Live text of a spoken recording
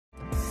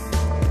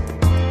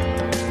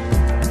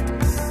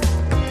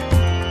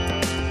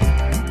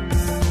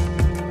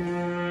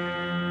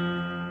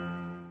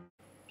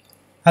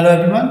Hello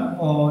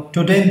everyone.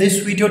 Today in this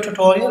video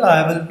tutorial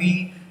I will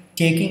be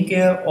taking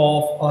care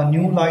of a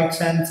new light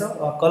sensor,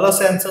 a color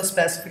sensor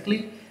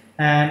specifically,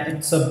 and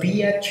it's a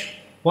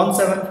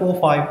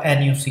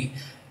BH1745NUC.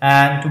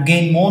 And to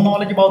gain more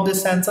knowledge about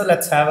this sensor,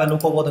 let's have a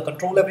look over the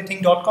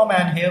controleverything.com,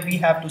 and here we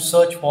have to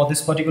search for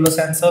this particular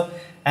sensor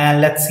and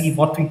let's see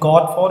what we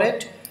got for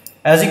it.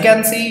 As you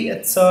can see,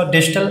 it's a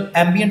digital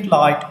ambient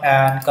light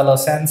and color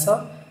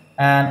sensor,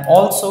 and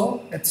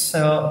also it's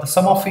the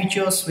sum of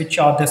features which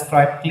are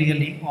described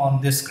clearly on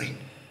this screen.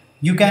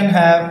 You can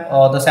have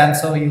the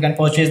sensor, you can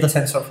purchase the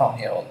sensor from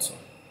here also.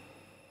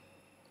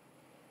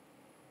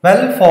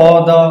 Well,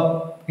 for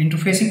the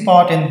interfacing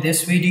part in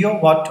this video,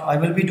 what I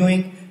will be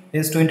doing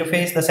is to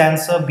interface the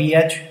sensor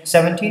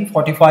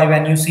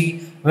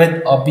BH1745NUC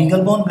with a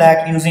BeagleBone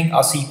Black using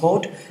a C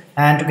code.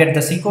 And to get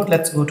the C code,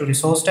 let's go to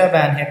resource tab,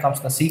 and here comes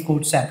the C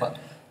code sample.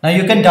 Now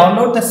you can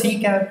download the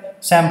C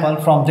sample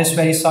from this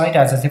very site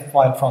as a zip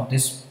file from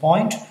this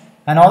point,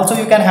 and also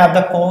you can have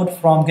the code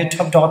from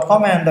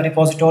github.com, and the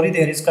repository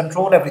there is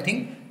control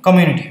everything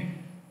community.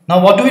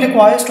 Now what do we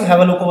require is to have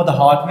a look over the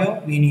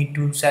hardware we need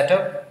to set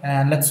up,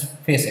 and let's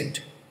face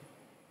it.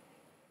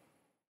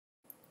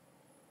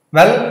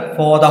 Well,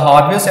 for the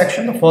hardware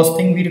section, the first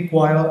thing we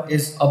require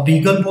is a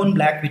BeagleBone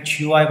Black, which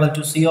you are able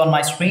to see on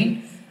my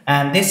screen,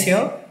 and this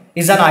here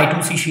is an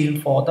I2C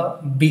Shield for the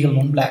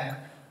BeagleBone Black.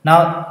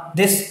 Now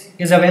this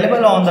is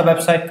available on the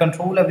website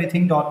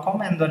controleverything.com,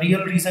 and the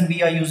real reason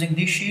we are using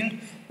this shield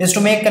is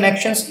to make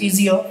connections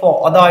easier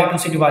for other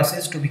I2C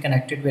devices to be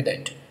connected with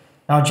it.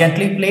 Now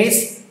gently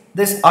place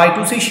this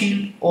I2C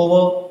shield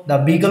over the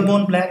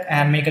BeagleBone Black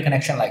and make a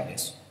connection like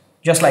this,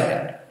 just like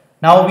that.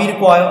 Now we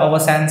require our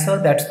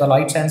sensor, that's the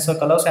light sensor,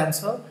 color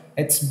sensor.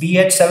 It's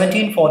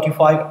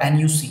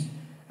BH1745NUC,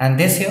 and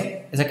this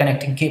here is a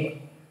connecting cable.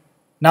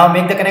 Now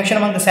make the connection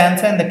among the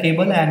sensor and the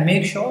cable, and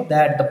make sure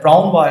that the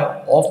brown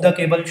wire of the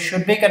cable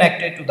should be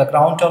connected to the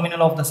ground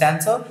terminal of the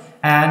sensor,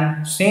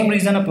 and same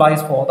reason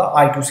applies for the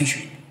I2C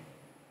shield.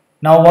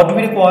 Now what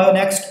we require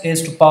next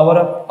is to power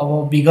up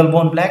our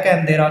BeagleBone Black,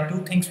 and there are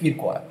two things we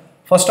require.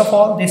 First of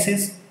all, this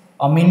is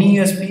a mini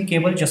USB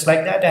cable just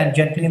like that, and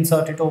gently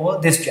insert it over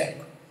this jack.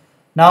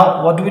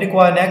 Now what we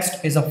require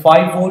next is a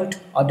 5-volt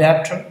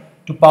adapter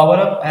to power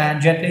up, and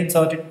gently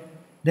insert it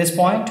this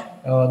point,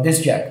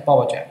 this jack,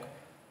 power jack.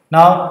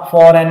 Now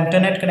for an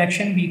internet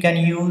connection, we can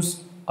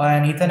use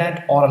an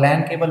Ethernet or a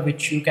LAN cable,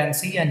 which you can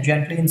see, and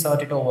gently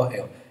insert it over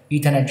here,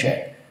 Ethernet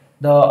jack.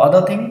 The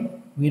other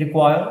thing we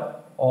require,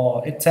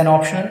 or it's an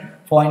optional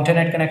for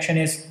internet connection,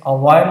 is a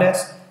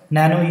wireless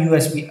nano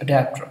USB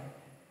adapter.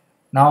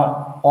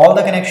 Now all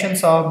the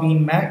connections are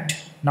being met.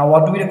 Now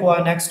what do we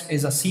require next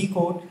is a C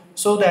code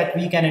so that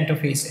we can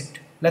interface it.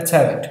 Let's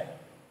have it.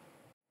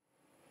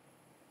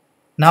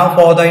 Now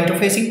for the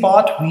interfacing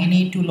part, we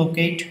need to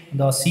locate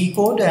the C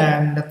code,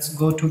 and let's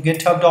go to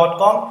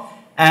github.com,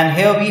 and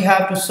here we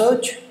have to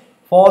search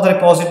for the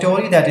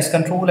repository that is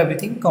control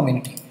everything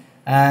community,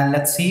 and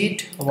let's see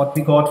it, what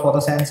we got for the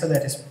sensor,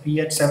 that is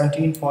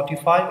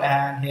BH1745,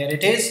 and here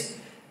it is,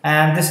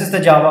 and this is the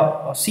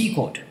Java C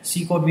code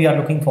we are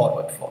looking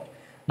forward for.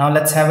 Now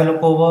let's have a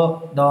look over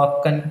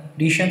the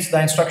conditions, the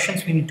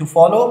instructions we need to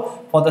follow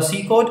for the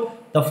C code.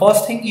 The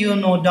first thing you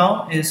note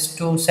down is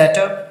to set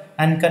up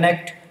and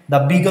connect the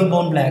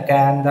BeagleBone Black,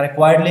 and the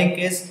required link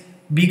is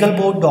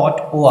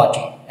beaglebone.org,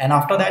 and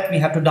after that we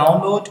have to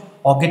download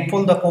or git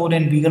pull the code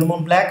in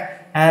BeagleBone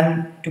Black,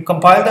 and to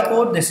compile the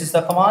code, this is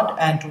the command,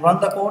 and to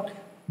run the code,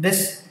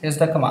 this is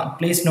the command.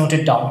 Please note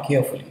it down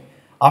carefully.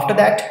 After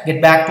that,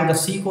 get back to the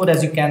C code.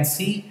 As you can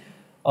see,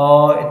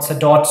 it's a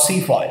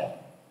 .c file.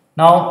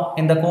 Now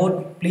in the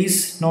code,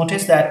 please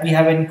notice that we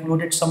have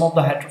included some of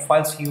the header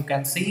files you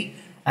can see,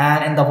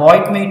 and in the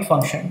void main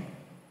function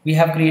we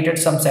have created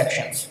some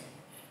sections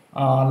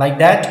like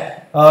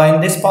that.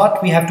 In this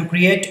part we have to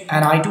create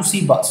an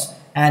I2C bus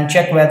and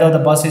check whether the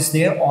bus is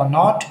there or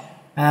not,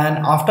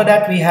 and after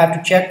that we have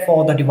to check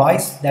for the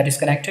device that is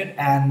connected,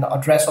 and the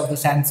address of the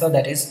sensor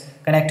that is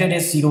connected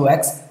is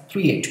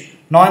 0x38.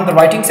 Now in the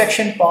writing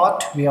section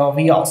part, we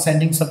are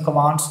sending some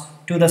commands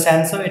to the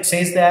sensor. It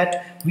says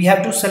that we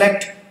have to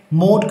select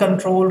mode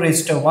control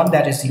register 1,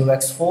 that is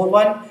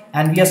 0x41,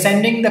 and we are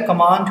sending the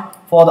command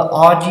for the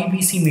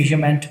RGBC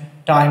measurement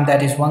time,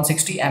 that is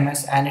 160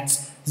 ms, and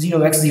it's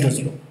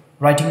 0x00.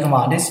 Writing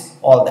command is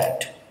all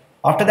that.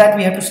 After that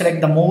we have to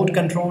select the mode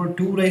control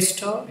 2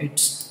 register,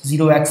 it's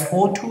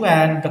 0x42,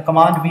 and the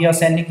command we are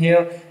sending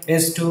here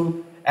is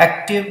to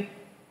active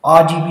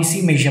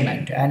RGBC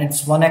measurement, and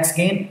it's 1x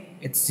gain,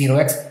 it's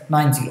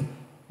 0x90.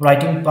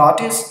 Writing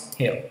part is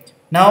here.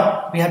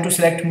 Now we have to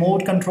select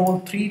mode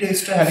control 3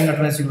 register having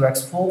address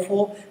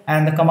 0x44,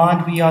 and the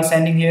command we are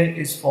sending here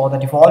is for the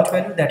default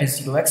value, that is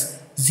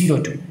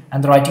 0x02,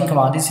 and the writing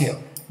command is here.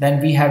 Then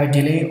we have a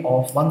delay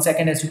of 1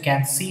 second, as you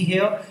can see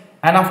here,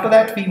 and after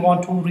that we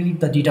want to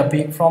read the data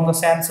big from the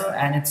sensor,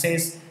 and it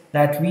says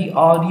that we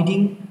are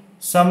reading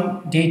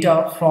some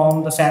data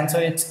from the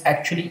sensor. It's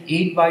actually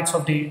 8 bytes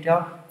of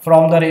data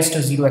from the register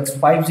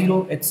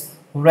 0x50. It's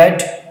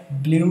red,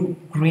 blue,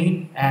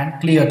 green and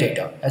clear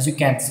data, as you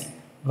can see.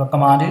 The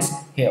command is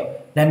here.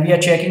 Then we are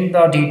checking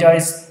the data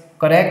is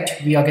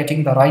correct, we are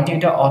getting the right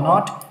data or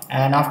not.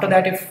 And after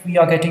that, if we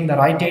are getting the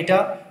right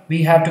data,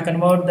 we have to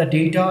convert the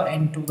data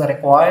into the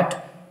required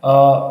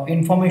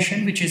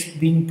information which is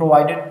being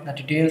provided, the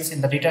details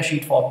in the data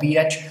sheet for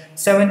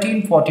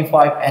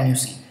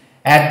BH1745NUC.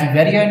 At the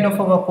very end of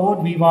our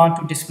code, we want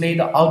to display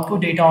the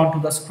output data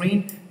onto the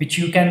screen, which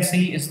you can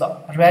see is the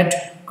red,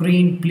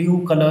 green,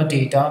 blue color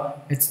data.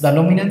 It's the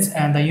luminance,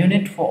 and the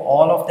unit for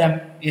all of them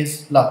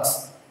is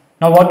lux.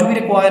 Now what do we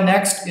require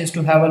next is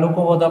to have a look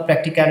over the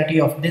practicality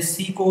of this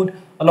C code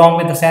along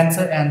with the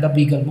sensor and the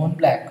BeagleBone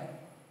Black.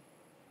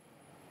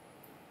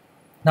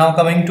 Now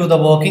coming to the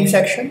working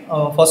section,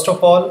 first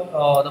of all,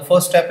 the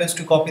first step is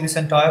to copy this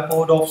entire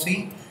code of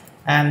C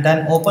and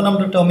then open up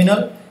the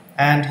terminal.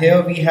 And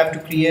here we have to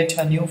create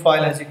a new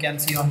file, as you can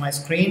see on my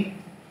screen,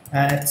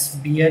 and it's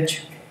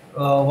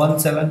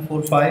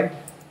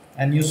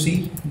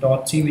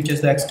BH1745NUC.C, which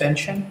is the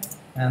extension.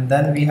 And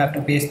then we have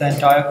to paste the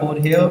entire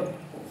code here,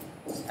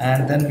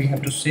 and then we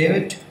have to save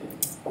it.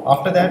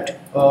 After that,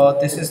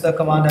 this is the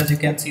command, as you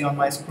can see on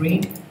my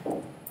screen.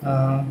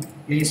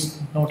 Please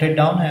note it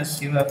down,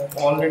 as you have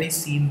already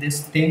seen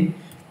this thing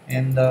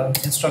in the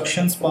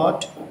instructions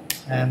part.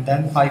 And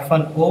then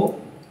 -O,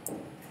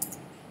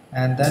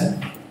 and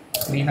then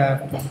we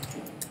have to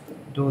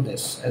do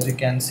this, as you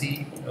can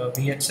see,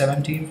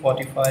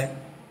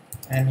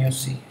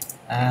 BH1745NUC,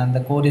 and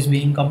the code is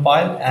being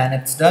compiled and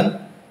it's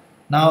done.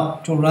 Now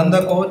to run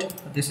the code,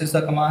 this is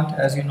the command,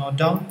 as you note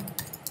down,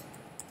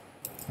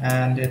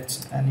 and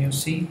it's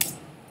NUC,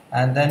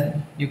 and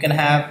then you can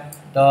have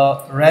the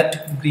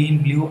red,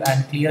 green, blue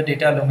and clear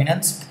data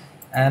luminance.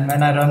 And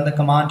when I run the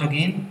command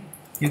again,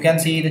 you can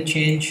see the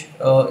change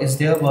is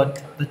there,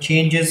 but the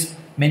change is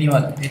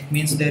manual. It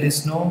means there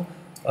is no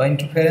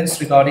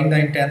interference regarding the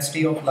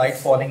intensity of light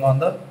falling on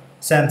the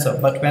sensor.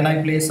 But when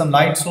I place some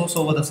light source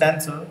over the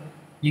sensor,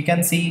 you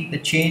can see the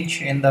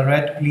change in the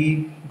red,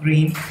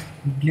 green,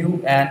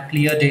 blue and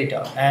clear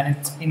data, and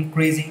it's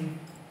increasing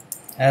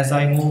as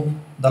I move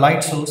the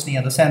light source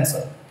near the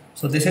sensor.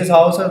 So this is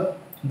how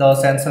the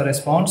sensor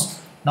responds.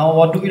 Now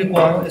what do we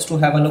require is to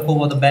have a look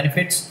over the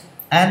benefits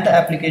and the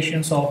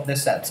applications of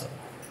this sensor.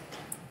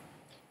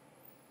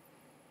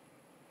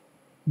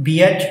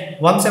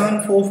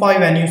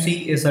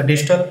 BH1745NUC is a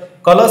digital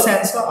color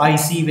sensor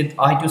IC with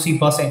I2C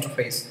bus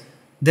interface.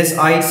 This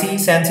IC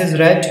senses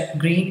red,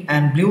 green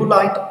and blue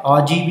light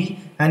RGB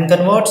and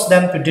converts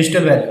them to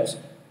digital values.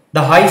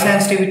 The high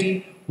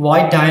sensitivity,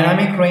 wide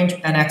dynamic range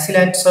and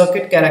excellent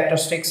circuit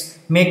characteristics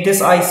make this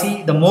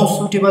IC the most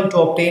suitable to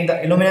obtain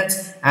the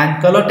illuminance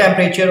and color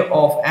temperature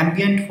of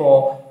ambient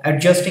for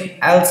adjusting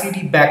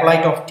LCD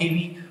backlight of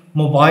TV,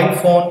 mobile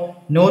phone,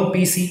 node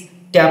PC,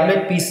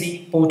 tablet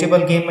PC,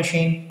 portable game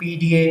machine,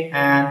 PDA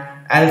and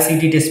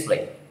LCD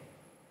display.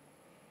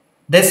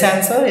 This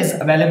sensor is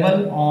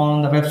available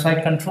on the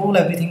website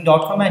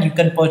controleverything.com, and you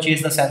can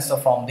purchase the sensor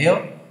from there.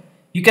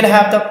 You can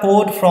have the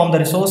code from the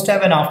resource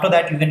tab, and after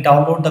that you can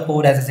download the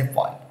code as a zip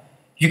file.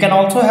 You can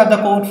also have the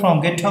code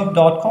from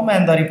github.com,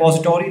 and the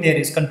repository there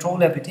is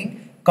Control Everything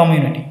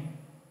Community.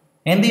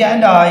 In the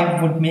end, I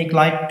would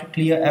like to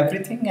clear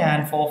everything,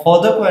 and for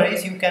further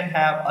queries you can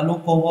have a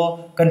look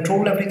over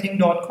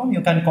controleverything.com.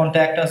 You can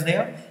contact us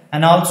there,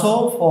 and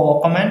also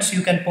for comments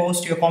you can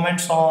post your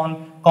comments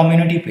on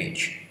community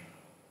page.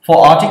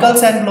 For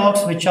articles and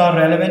blogs which are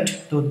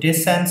relevant to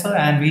this sensor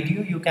and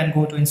video, you can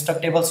go to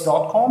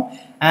instructables.com,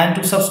 and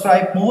to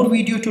subscribe more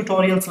video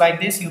tutorials like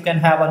this you can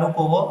have a look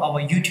over our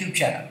YouTube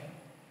channel.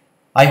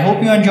 I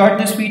hope you enjoyed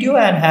this video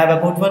and have a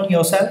good one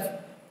yourself.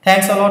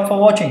 Thanks a lot for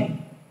watching.